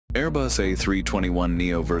Airbus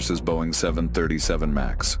A321neo versus Boeing 737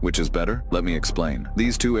 MAX. Which is better? Let me explain.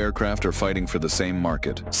 These two aircraft are fighting for the same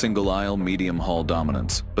market, single-aisle medium-haul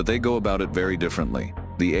dominance, but they go about it very differently.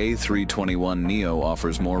 The A321neo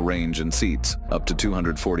offers more range and seats, up to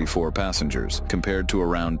 244 passengers, compared to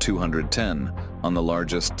around 210 on the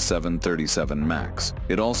largest 737 MAX.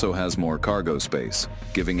 It also has more cargo space,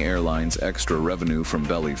 giving airlines extra revenue from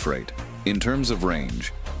belly freight. In terms of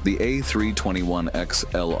range, the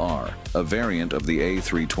A321XLR, a variant of the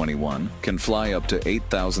A321, can fly up to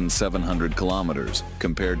 8,700 kilometers,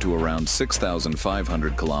 compared to around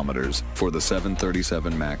 6,500 kilometers for the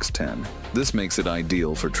 737 MAX 10. This makes it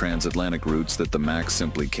ideal for transatlantic routes that the MAX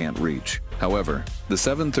simply can't reach. However, the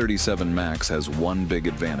 737 MAX has one big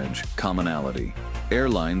advantage: commonality.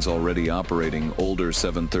 Airlines already operating older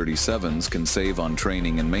 737s can save on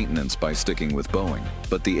training and maintenance by sticking with Boeing.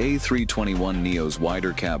 But the A321neo's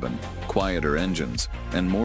wider cabin, quieter engines, and more